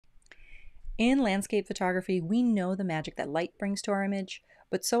In landscape photography, we know the magic that light brings to our image,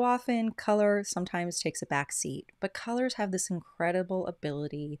 but so often color sometimes takes a back seat. But colors have this incredible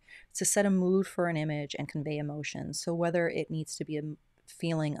ability to set a mood for an image and convey emotions. So whether it needs to be a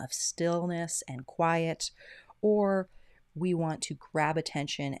feeling of stillness and quiet, or we want to grab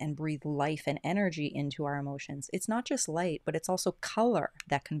attention and breathe life and energy into our emotions, it's not just light, but it's also color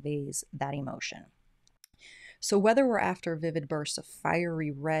that conveys that emotion. So whether we're after vivid bursts of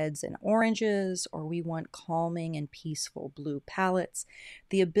fiery reds and oranges, or we want calming and peaceful blue palettes,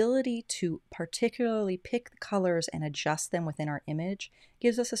 the ability to particularly pick the colors and adjust them within our image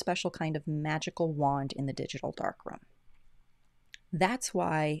gives us a special kind of magical wand in the digital darkroom. That's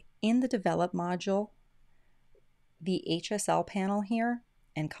why in the Develop module, the HSL panel here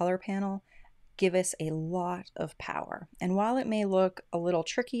and color panel give us a lot of power. And while it may look a little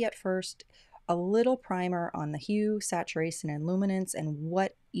tricky at first, a little primer on the hue, saturation, and luminance and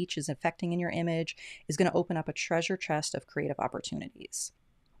what each is affecting in your image is going to open up a treasure chest of creative opportunities.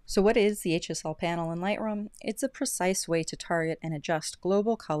 So what is the HSL panel in Lightroom? It's a precise way to target and adjust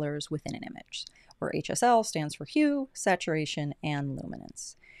global colors within an image, where HSL stands for hue, saturation, and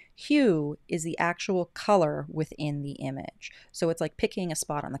luminance. Hue is the actual color within the image. So it's like picking a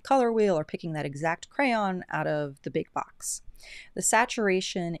spot on the color wheel or picking that exact crayon out of the big box. The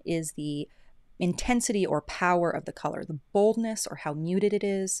saturation is the intensity or power of the color, the boldness or how muted it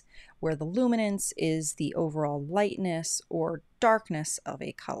is, where the luminance is the overall lightness or darkness of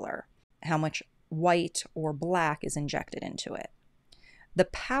a color, how much white or black is injected into it. The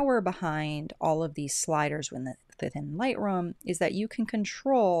power behind all of these sliders within Lightroom is that you can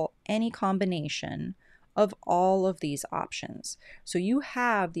control any combination of all of these options. So you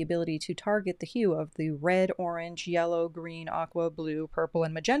have the ability to target the hue of the red, orange, yellow, green, aqua, blue, purple,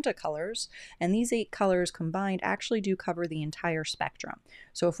 and magenta colors. And these 8 colors combined actually do cover the entire spectrum.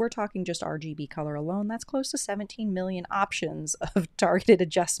 So if we're talking just RGB color alone, that's close to 17 million options of targeted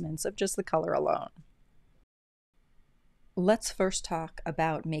adjustments of just the color alone. Let's first talk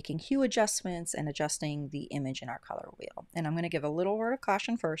about making hue adjustments and adjusting the image in our color wheel. And I'm going to give a little word of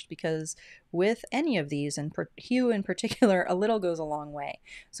caution first, because with any of these, and hue in particular, a little goes a long way.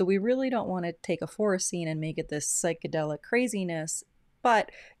 So we really don't want to take a forest scene and make it this psychedelic craziness,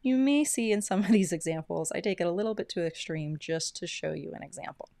 but you may see in some of these examples, I take it a little bit to extreme just to show you an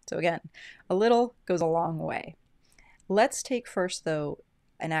example. So again, a little goes a long way. Let's take first though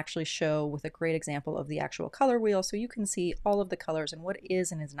and actually show with a great example of the actual color wheel so you can see all of the colors and what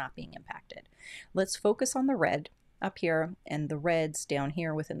is and is not being impacted. Let's focus on the red up here and the reds down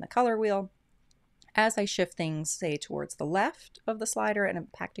here within the color wheel. As I shift things, say, towards the left of the slider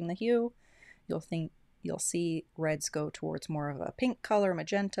and impacting the hue, you'll see reds go towards more of a pink color,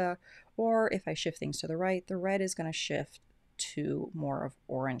 magenta, or if I shift things to the right, the red is going to shift to more of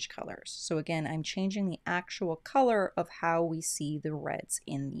orange colors. So again, I'm changing the actual color of how we see the reds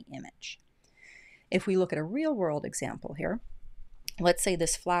in the image. If we look at a real world example here, let's say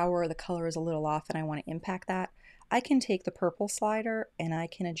this flower, the color is a little off and I want to impact that. I can take the purple slider and I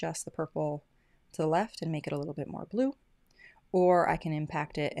can adjust the purple to the left and make it a little bit more blue. Or I can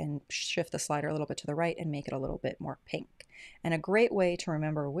impact it and shift the slider a little bit to the right and make it a little bit more pink. And a great way to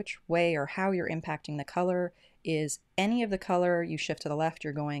remember which way or how you're impacting the color is any of the color you shift to the left,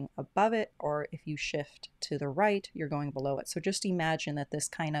 you're going above it, or if you shift to the right, you're going below it. So just imagine that this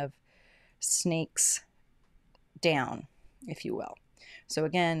kind of snakes down, if you will. So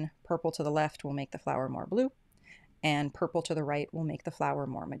again, purple to the left will make the flower more blue, and purple to the right will make the flower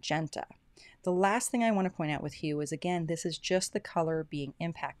more magenta. The last thing I want to point out with hue is, again, this is just the color being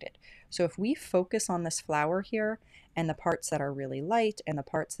impacted. So if we focus on this flower here and the parts that are really light and the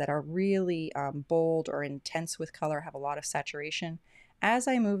parts that are really bold or intense with color, have a lot of saturation, as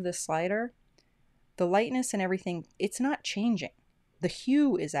I move the slider, the lightness and everything, it's not changing. The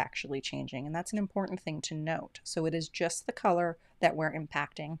hue is actually changing, and that's an important thing to note. So it is just the color that we're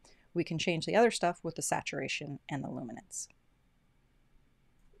impacting. We can change the other stuff with the saturation and the luminance.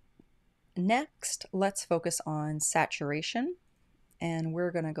 Next, let's focus on saturation, and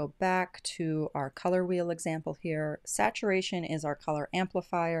we're going to go back to our color wheel example here. Saturation is our color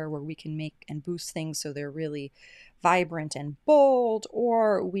amplifier, where we can make and boost things so they're really vibrant and bold,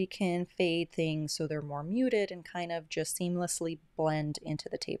 or we can fade things so they're more muted and kind of just seamlessly blend into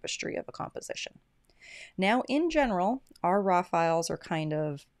the tapestry of a composition. Now, in general, our raw files are kind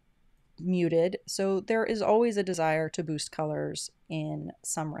of muted, so there is always a desire to boost colors in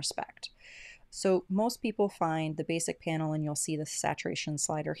some respect. So most people find the basic panel and you'll see the saturation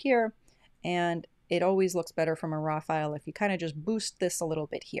slider here, and it always looks better from a raw file if you kind of just boost this a little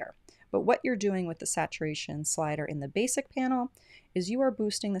bit here. But what you're doing with the saturation slider in the basic panel is you are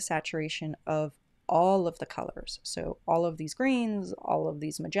boosting the saturation of all of the colors. So all of these greens, all of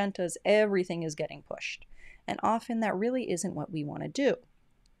these magentas, everything is getting pushed. And often that really isn't what we want to do.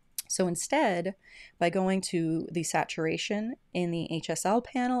 So instead, by going to the saturation in the HSL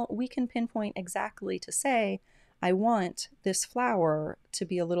panel, we can pinpoint exactly to say, I want this flower to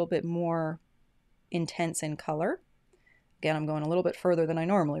be a little bit more intense in color. Again, I'm going a little bit further than I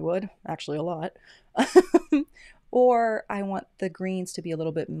normally would, actually a lot. Or I want the greens to be a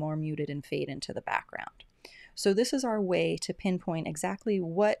little bit more muted and fade into the background. So this is our way to pinpoint exactly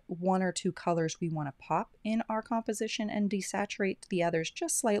what one or two colors we want to pop in our composition and desaturate the others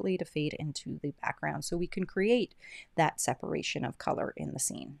just slightly to fade into the background so we can create that separation of color in the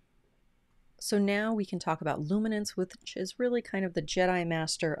scene. So now we can talk about luminance, which is really kind of the Jedi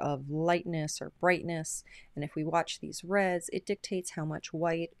master of lightness or brightness. And if we watch these reds, it dictates how much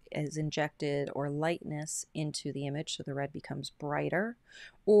white is injected or lightness into the image, so the red becomes brighter,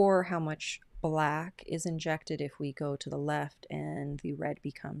 or how much black is injected if we go to the left and the red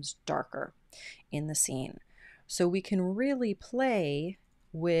becomes darker in the scene. So we can really play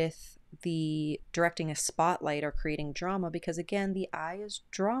with the directing a spotlight or creating drama because, again, the eye is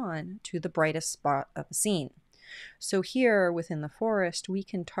drawn to the brightest spot of a scene. So here within the forest, we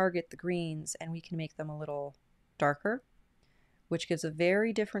can target the greens and we can make them a little darker, which gives a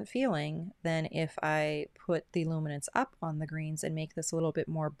very different feeling than if I put the luminance up on the greens and make this a little bit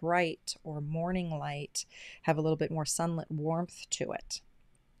more bright or morning light, have a little bit more sunlit warmth to it.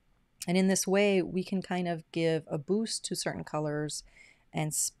 And in this way, we can kind of give a boost to certain colors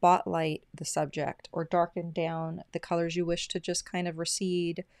and spotlight the subject or darken down the colors you wish to just kind of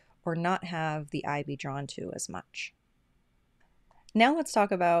recede or not have the eye be drawn to as much. Now let's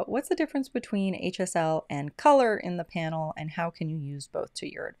talk about what's the difference between HSL and color in the panel and how can you use both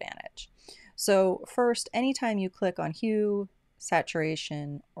to your advantage. So first, anytime you click on hue,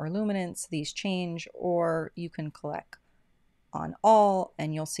 saturation, or luminance, these change, or you can click on all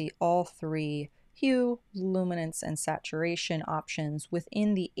and you'll see all three hue, luminance, and saturation options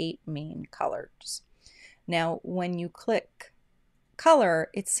within the 8 main colors. Now, when you click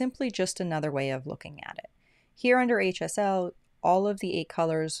color, it's simply just another way of looking at it. Here under HSL, all of the 8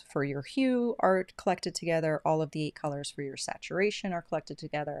 colors for your hue are collected together, all of the 8 colors for your saturation are collected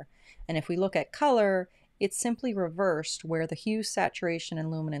together. And if we look at color, it's simply reversed where the hue, saturation, and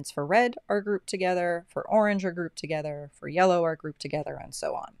luminance for red are grouped together, for orange are grouped together, for yellow are grouped together, and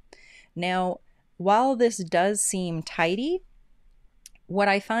so on. Now, while this does seem tidy, what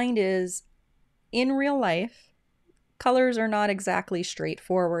I find is in real life, colors are not exactly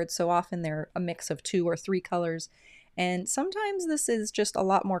straightforward. So often they're a mix of 2 or 3 colors. And sometimes this is just a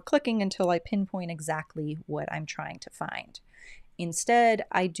lot more clicking until I pinpoint exactly what I'm trying to find. Instead,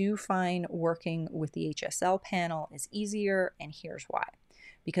 I do find working with the HSL panel is easier, and here's why.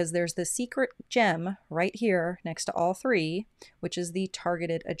 Because there's the secret gem right here next to all 3, which is the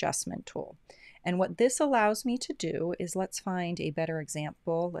targeted adjustment tool. And what this allows me to do is, let's find a better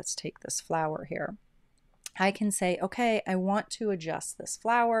example. Let's take this flower here. I can say, okay, I want to adjust this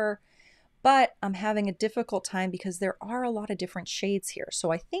flower, but I'm having a difficult time because there are a lot of different shades here.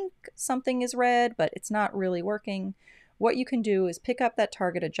 So I think something is red, but it's not really working. What you can do is pick up that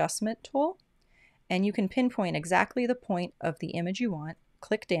target adjustment tool, and you can pinpoint exactly the point of the image you want,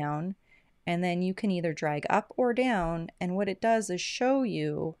 click down, and then you can either drag up or down. And what it does is show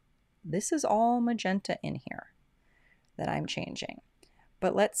you this is all magenta in here that I'm changing.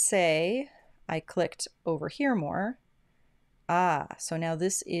 But let's say I clicked over here more. So now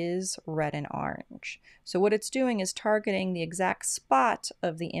this is red and orange. So what it's doing is targeting the exact spot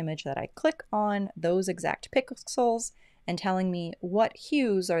of the image that I click on, those exact pixels, and telling me what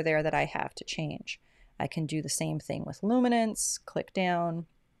hues are there that I have to change. I can do the same thing with luminance, click down,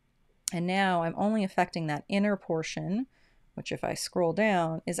 and now I'm only affecting that inner portion, which if I scroll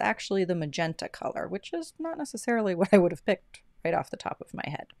down is actually the magenta color, which is not necessarily what I would have picked right off the top of my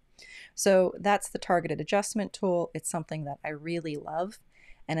head. So that's the targeted adjustment tool. It's something that I really love.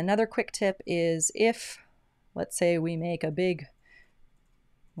 And another quick tip is if, let's say we make a big,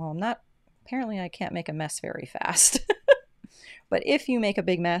 well, apparently I can't make a mess very fast. But if you make a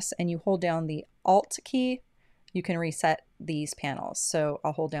big mess and you hold down the Alt key, you can reset these panels. So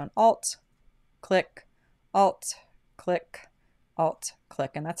I'll hold down Alt, click, Alt, click, Alt,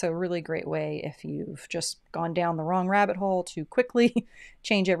 click. And that's a really great way if you've just gone down the wrong rabbit hole to quickly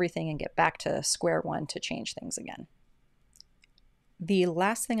change everything and get back to square one to change things again. The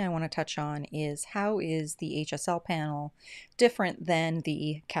last thing I want to touch on is how is the HSL panel different than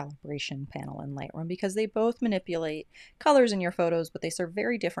the calibration panel in Lightroom, because they both manipulate colors in your photos, but they serve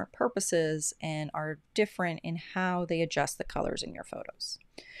very different purposes and are different in how they adjust the colors in your photos.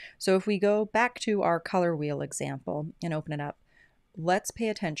 So if we go back to our color wheel example and open it up, let's pay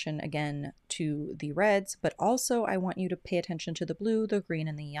attention again to the reds, but also I want you to pay attention to the blue, the green,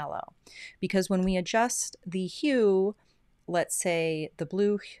 and the yellow, because when we adjust the hue, let's say the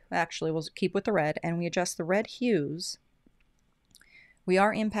blue, actually we'll keep with the red, and we adjust the red hues, we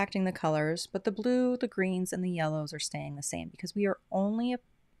are impacting the colors, but the blue, the greens, and the yellows are staying the same because we are only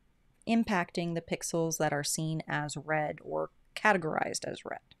impacting the pixels that are seen as red or categorized as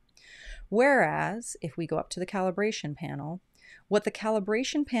red. Whereas if we go up to the calibration panel, what the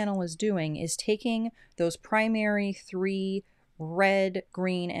calibration panel is doing is taking those primary three red,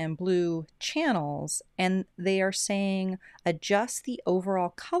 green, and blue channels, and they are saying adjust the overall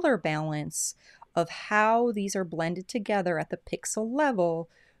color balance of how these are blended together at the pixel level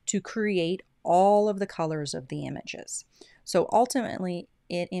to create all of the colors of the images. So ultimately,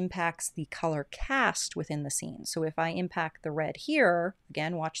 it impacts the color cast within the scene. So if I impact the red here,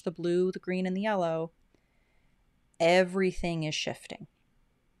 again, watch the blue, the green, and the yellow, everything is shifting.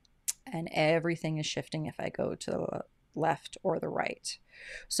 And everything is shifting if I go to the left or the right.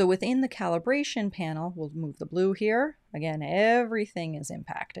 So within the calibration panel, we'll move the blue here. Again, everything is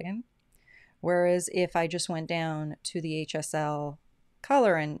impacting. Whereas if I just went down to the HSL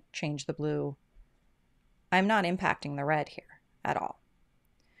color and changed the blue, I'm not impacting the red here at all.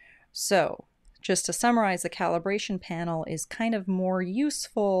 So just to summarize, the calibration panel is kind of more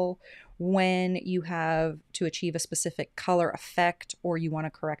useful when you have to achieve a specific color effect or you want to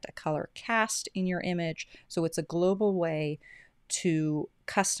correct a color cast in your image. So it's a global way to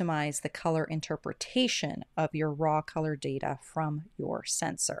customize the color interpretation of your raw color data from your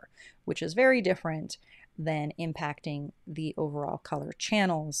sensor, which is very different than impacting the overall color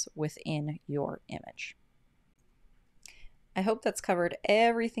channels within your image. I hope that's covered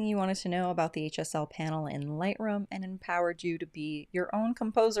everything you wanted to know about the HSL panel in Lightroom and empowered you to be your own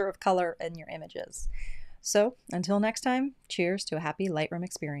composer of color in your images. So until next time, cheers to a happy Lightroom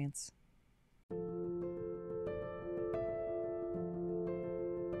experience.